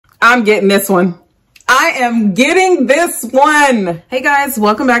I'm getting this one. I am getting this one. Hey guys,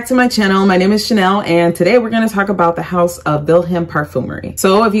 welcome back to my channel. My name is Chanel, and today we're going to talk about the house of Vilhelm Parfumerie.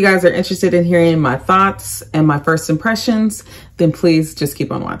 So if you guys are interested in hearing my thoughts and my first impressions, then please just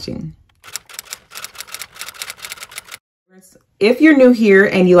keep on watching. If you're new here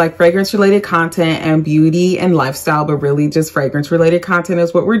and you like fragrance related content and beauty and lifestyle, but really just fragrance related content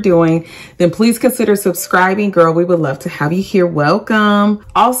is what we're doing, then please consider subscribing. Girl, we would love to have you here. Welcome.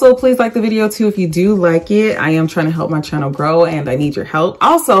 Also, please like the video too if you do like it. I am trying to help my channel grow and I need your help.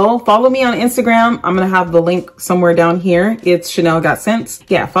 Also, follow me on Instagram. I'm going to have the link somewhere down here. It's Chanel Got Sense.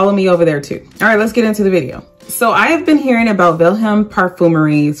 Yeah, follow me over there too. All right, let's get into the video. So I have been hearing about Vilhelm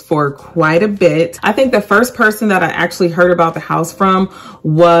Parfumeries for quite a bit. I think the first person that I actually heard about the house from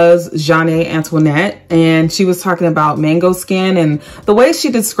was Jeanne Antoinette, and she was talking about mango skin, and the way she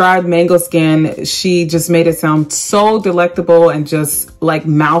described mango skin, she just made it sound so delectable and just like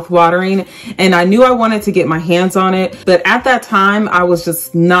mouth watering. And I knew I wanted to get my hands on it, but at that time I was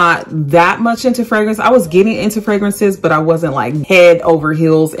just not that much into fragrance. I was getting into fragrances, but I wasn't like head over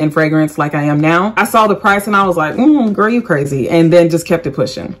heels in fragrance like I am now. I saw the price and I was like, girl, you crazy. And then just kept it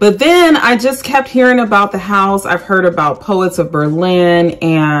pushing. But then I just kept hearing about the house. I've heard about Poets of Berlin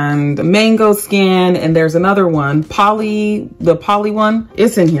and Mango Skin. And there's another one, the Poly one.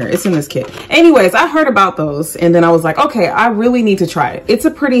 It's in here. It's in this kit. Anyways, I heard about those. And then I was like, okay, I really need to try it. It's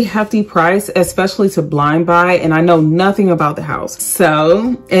a pretty hefty price, especially to blind buy. And I know nothing about the house.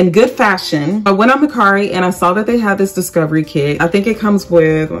 So in good fashion, I went on Mercari and I saw that they had this discovery kit. I think it comes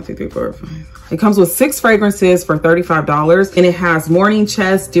with 1, 2, 3, 4, 5. It comes with 6 fragrances for $35, and it has Morning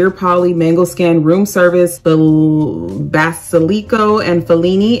Chest, Dear Polly, Mango Skin, Room Service, Basilico and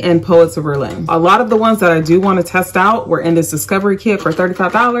Fellini, and Poets of Berlin. A lot of the ones that I do want to test out were in this discovery kit for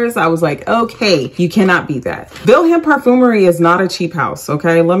 $35. I was like, okay, you cannot beat that. Vilhelm Parfumerie is not a cheap house,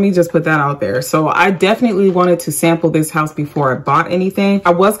 okay? Let me just put that out there. So I definitely wanted to sample this house before I bought anything.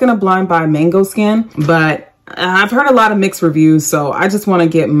 I was gonna blind buy Mango Skin, but I've heard a lot of mixed reviews, so I just want to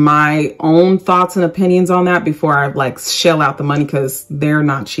get my own thoughts and opinions on that before I like shell out the money, because they're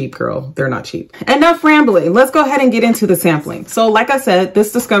not cheap, girl. They're not cheap. Enough rambling. Let's go ahead and get into the sampling. So like I said,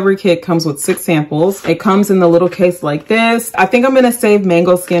 this discovery kit comes with 6 samples. It comes in the little case like this. I think I'm going to save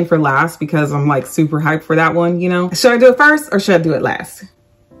Mango Skin for last because I'm like super hyped for that one, you know? Should I do it first or should I do it last?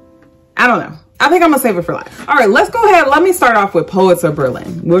 I don't know. I think I'm gonna save it for last. All right, let's go ahead. Let me start off with Poets of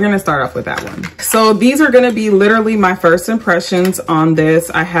Berlin. We're gonna start off with that one. So these are gonna be literally my first impressions on this.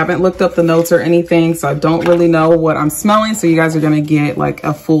 I haven't looked up the notes or anything, so I don't really know what I'm smelling. So you guys are gonna get like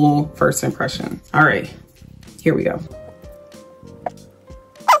a full first impression. All right, here we go.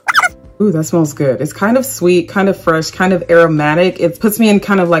 Ooh, that smells good. It's kind of sweet, kind of fresh, kind of aromatic. It puts me in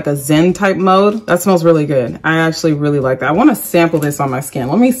kind of like a zen type mode. That smells really good. I actually really like that. I want to sample this on my skin.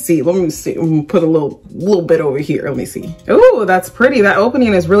 Let me see. Let me see. I'm gonna put a little bit over here. Let me see. Ooh, that's pretty. That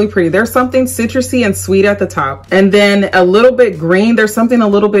opening is really pretty. There's something citrusy and sweet at the top. And then a little bit green. There's something a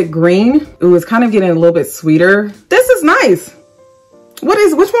little bit green. Ooh, it's kind of getting a little bit sweeter. This is nice. Which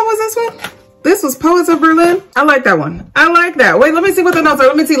one was this one? This was Poets of Berlin. I like that one. I like that. Wait, let me see what the notes are.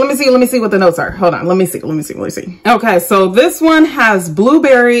 Let me see what the notes are. Hold on. Let me see. Okay, so this one has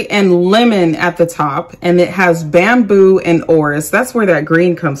blueberry and lemon at the top, and it has bamboo and orris. That's where that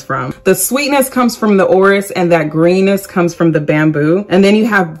green comes from. The sweetness comes from the orris, and that greenness comes from the bamboo. And then you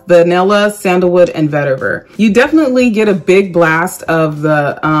have vanilla, sandalwood, and vetiver. You definitely get a big blast of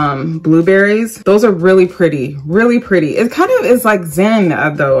the blueberries. Those are really pretty, really pretty. It kind of is like zen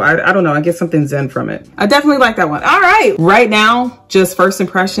though. I don't know. I get something zen from it. I definitely like that one. All right. Right now, just first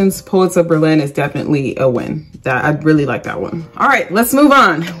impressions, Poets of Berlin is definitely a win. I really like that one. All right, let's move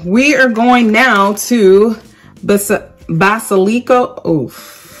on. We are going now to Basilico.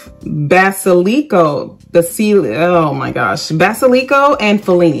 Oof. Basilico. Oh my gosh. Basilico and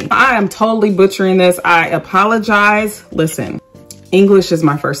Fellini. I am totally butchering this. I apologize. Listen, English is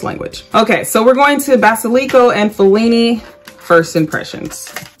my first language. Okay, so we're going to Basilico and Fellini first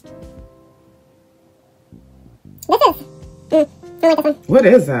impressions. What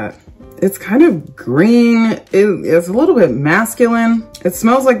is that? It's kind of green. It's a little bit masculine. It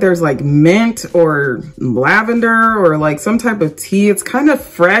smells like there's like mint or lavender or like some type of tea. It's kind of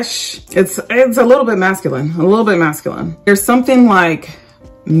fresh. It's a little bit masculine, There's something like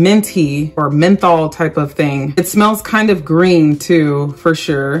minty or menthol type of thing. It smells kind of green too, for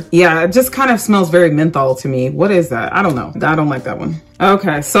sure. Yeah, it just kind of smells very menthol to me. What is that? I don't know. I don't like that one.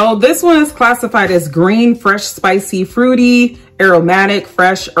 Okay, so this one is classified as green, fresh, spicy, fruity, aromatic,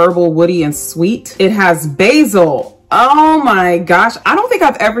 fresh, herbal, woody, and sweet. It has basil. Oh my gosh. I don't think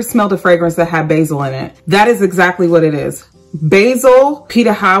I've ever smelled a fragrance that had basil in it. That is exactly what it is. basil,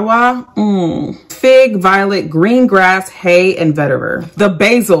 pitahawa, fig, violet, green grass, hay, and vetiver. The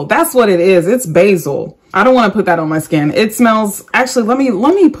basil, that's what it is. It's basil. I don't want to put that on my skin. It smells, actually, let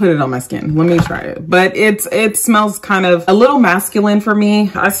me put it on my skin. Let me try it. But it smells kind of a little masculine for me.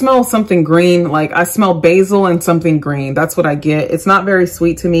 I smell something green, like I smell basil and something green. That's what I get. It's not very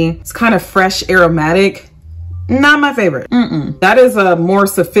sweet to me. It's kind of fresh, aromatic. Not my favorite. That is a more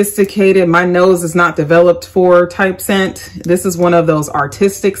sophisticated, my nose is not developed for type scent. This is one of those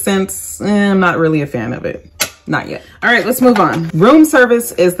artistic scents. I'm not really a fan of it. Not yet. All right, let's move on. Room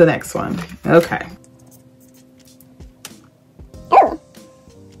service is the next one. Okay.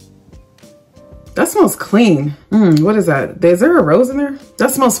 That smells clean. What is that? Is there a rose in there?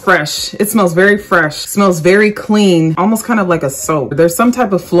 That smells fresh. It smells very fresh. It smells very clean, almost kind of like a soap. There's some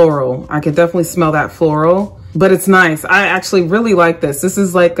type of floral. I could definitely smell that floral, but it's nice. I actually really like this. This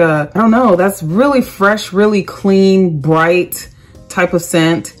is like a, I don't know, that's really fresh, really clean, bright type of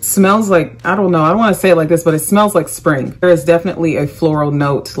scent. Smells like, I don't know, I don't want to say it like this, but it smells like spring. There is definitely a floral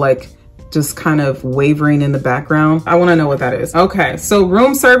note, like just kind of wavering in the background. I want to know what that is. Okay, so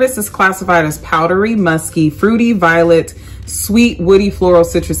room service is classified as powdery, musky, fruity, violet, sweet, woody, floral,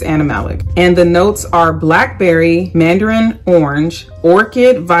 citrus, animalic. And the notes are blackberry, mandarin orange,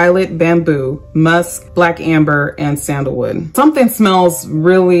 orchid, violet, bamboo, musk, black amber, and sandalwood. Something smells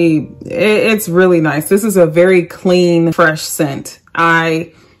really, it's really nice. This is a very clean, fresh scent.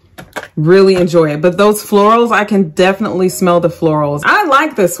 I really enjoy it, but those florals, I can definitely smell the florals. I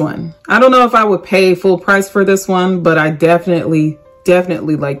like this one. I don't know if I would pay full price for this one, but I definitely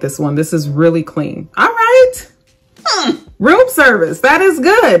like this one. This is really clean. All right. Room service. That is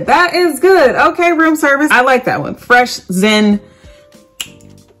good. That is good. Okay, room service. I like that one. Fresh, zen.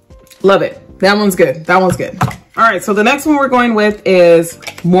 Love it. That one's good. That one's good. All right, so the next one we're going with is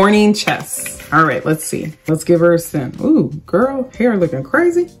Morning Chess. All right, let's see. Let's give her a spin. Ooh, girl, hair looking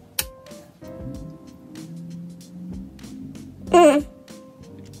crazy.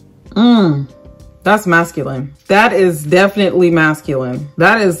 That's masculine. That is definitely masculine.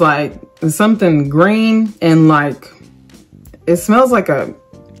 That is like something green and like, it smells like a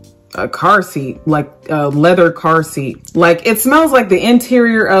car seat, like a leather car seat. Like it smells like the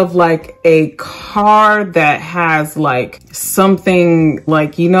interior of like a car that has like something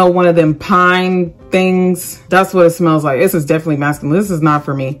like, you know, one of them pine things. That's what it smells like. This is definitely masculine. This is not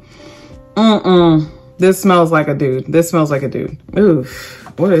for me. This smells like a dude. This smells like a dude.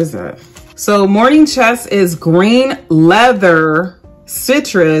 Oof, what is that? So Morning Chess is green leather,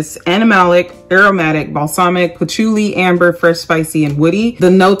 citrus, animalic, aromatic, balsamic, patchouli, amber, fresh, spicy, and woody. The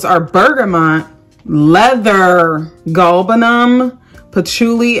notes are bergamot, leather, galbanum,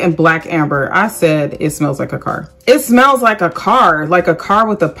 patchouli, and black amber. I said it smells like a car. It smells like a car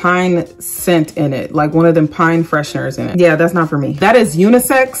with a pine scent in it, like one of them pine fresheners in it. Yeah, that's not for me. That is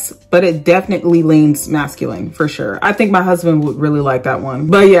unisex, but it definitely leans masculine for sure. I think my husband would really like that one.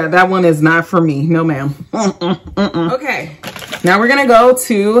 But yeah, that one is not for me. No, ma'am. Okay. Now we're gonna go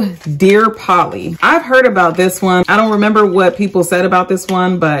to Dear Polly. I've heard about this one. I don't remember what people said about this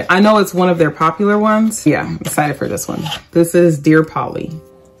one, but I know it's one of their popular ones. Yeah, I'm excited for this one. This is Dear Polly.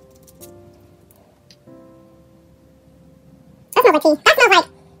 That smells like tea. That smells like...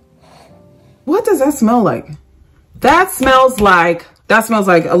 What does that smell like? That smells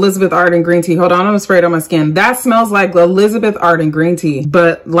like Elizabeth Arden green tea. Hold on, I'm gonna spray it on my skin. That smells like Elizabeth Arden green tea,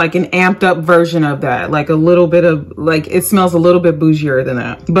 but like an amped up version of that. Like a little bit of, like, it smells a little bit bougier than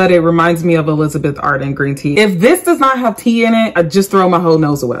that, but it reminds me of Elizabeth Arden green tea. If this does not have tea in it, I just throw my whole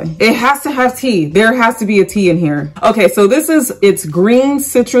nose away. It has to have tea. There has to be a tea in here. Okay, so it's green,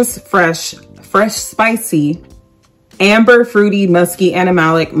 citrus, fresh, spicy, amber, fruity, musky,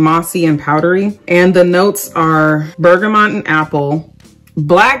 animalic, mossy, and powdery. And the notes are bergamot and apple,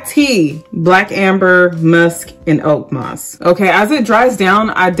 black tea, black amber, musk, and oak moss. Okay, as it dries down,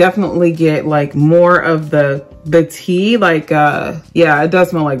 I definitely get like more of the tea, like yeah, it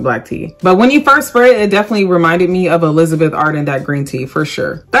does smell like black tea. But when you first spray it, it definitely reminded me of Elizabeth Arden, that green tea, for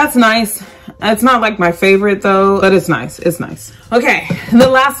sure. That's nice. It's not like my favorite though, but it's nice. It's nice. Okay, the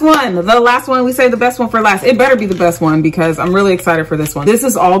last one, we say the best one for last. It better be the best one because I'm really excited for this one. This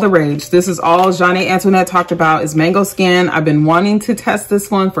is all the rage. This is all Jeanne Antoinette talked about, is mango skin. I've been wanting to test this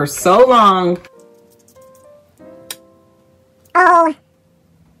one for so long. Oh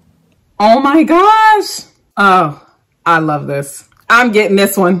my gosh. Oh, I love this. I'm getting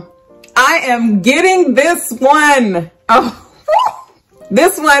this one. I am getting this one. Oh,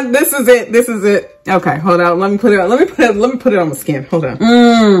 this one, this is it. This is it. Okay, hold on. Let me put it on. Let me put it on my skin. Hold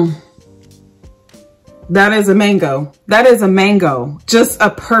on. That is a mango. That is a mango. Just a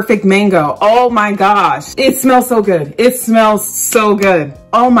perfect mango. Oh my gosh. It smells so good. It smells so good.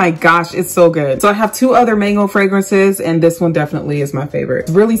 Oh my gosh, it's so good. So I have 2 other mango fragrances and this one definitely is my favorite.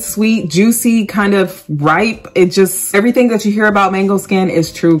 It's really sweet, juicy, kind of ripe. It just, everything that you hear about mango skin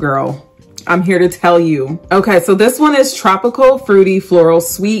is true, girl. I'm here to tell you. Okay, so this one is tropical, fruity, floral,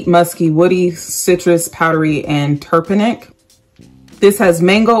 sweet, musky, woody, citrus, powdery, and terpenic. This has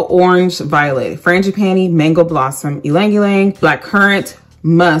mango, orange, violet, frangipani, mango blossom, ylang ylang, black currant,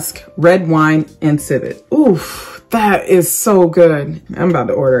 musk, red wine, and civet. Oof, that is so good. I'm about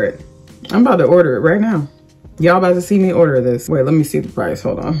to order it. I'm about to order it right now. Y'all about to see me order this. Wait, let me see the price.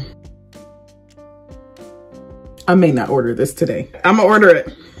 Hold on. I may not order this today. I'm gonna order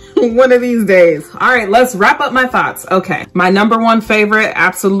it. One of these days. All right, let's wrap up my thoughts. Okay, my #1 favorite,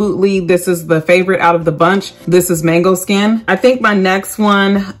 absolutely, this is the favorite out of the bunch. This is Mango Skin. I think my next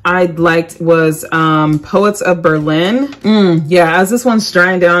one I liked was Poets of Berlin. Yeah, as this one's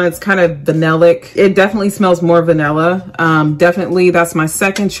drying down, it's kind of vanillic. It definitely smells more vanilla. Definitely, that's my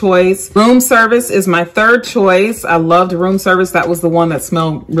 2nd choice. Room Service is my 3rd choice. I loved Room Service. That was the one that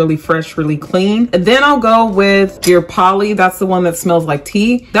smelled really fresh, really clean. And then I'll go with Dear Polly. That's the one that smells like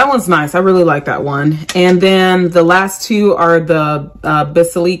tea. That one's nice. I really like that one. And then the last 2 are the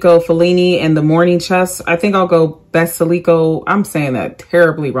Basilico Fellini and the Morning Chest. I think I'll go Basilico. I'm saying that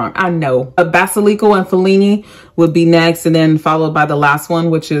terribly wrong. I know. Basilico and Fellini would be next, and then followed by the last one,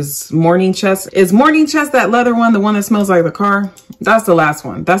 which is Morning Chest. Is Morning Chest that leather one, the one that smells like the car? That's the last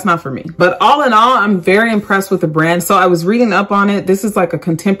one. That's not for me. But all in all, I'm very impressed with the brand. So I was reading up on it. This is like a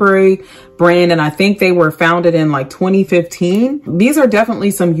contemporary brand, and I think they were founded in like 2015. These are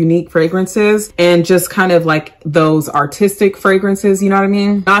definitely some unique fragrances and just kind of like those artistic fragrances, you know what I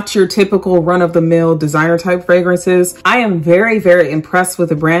mean? Not your typical run-of-the-mill designer type fragrances. I am very, very impressed with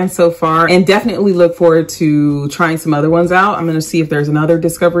the brand so far and definitely look forward to trying some other ones out. I'm going to see if there's another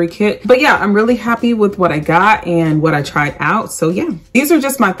discovery kit. But yeah, I'm really happy with what I got and what I tried out. So yeah, these are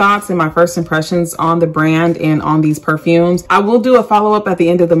just my thoughts and my first impressions on the brand and on these perfumes. I will do a follow-up at the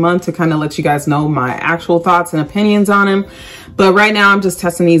end of the month to kind of let you guys know my actual thoughts and opinions on them. But right now I'm just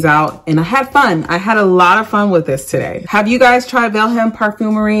testing these out and I had fun. I had a lot of fun with this today. Have you guys tried Vilhelm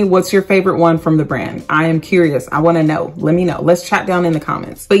Parfumerie? What's your favorite one from the brand? I am curious. I want to know. Let me know. Let's chat down in the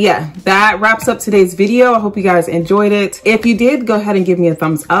comments. But yeah, that wraps up today's video. I hope you guys enjoyed it. If you did, go ahead and give me a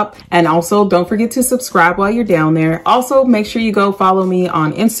thumbs up. And also don't forget to subscribe while you're down there. Also, make sure you go follow me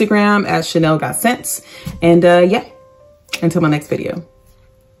on Instagram at Chanel Got Scents. And yeah, until my next video.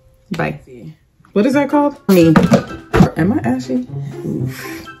 Bye. What is that called? Am I ashy?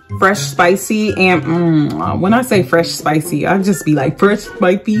 Oof. Fresh, spicy, and when I say fresh, spicy, I just be like fresh,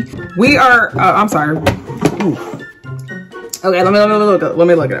 spicy. We are, I'm sorry. Oof. Okay, let me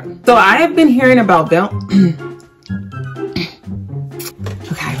look it up. So I have been hearing about okay,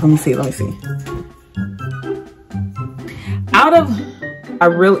 let me see. Out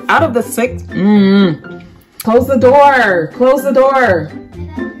of the 6, close the door.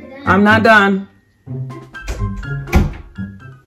 I'm not done.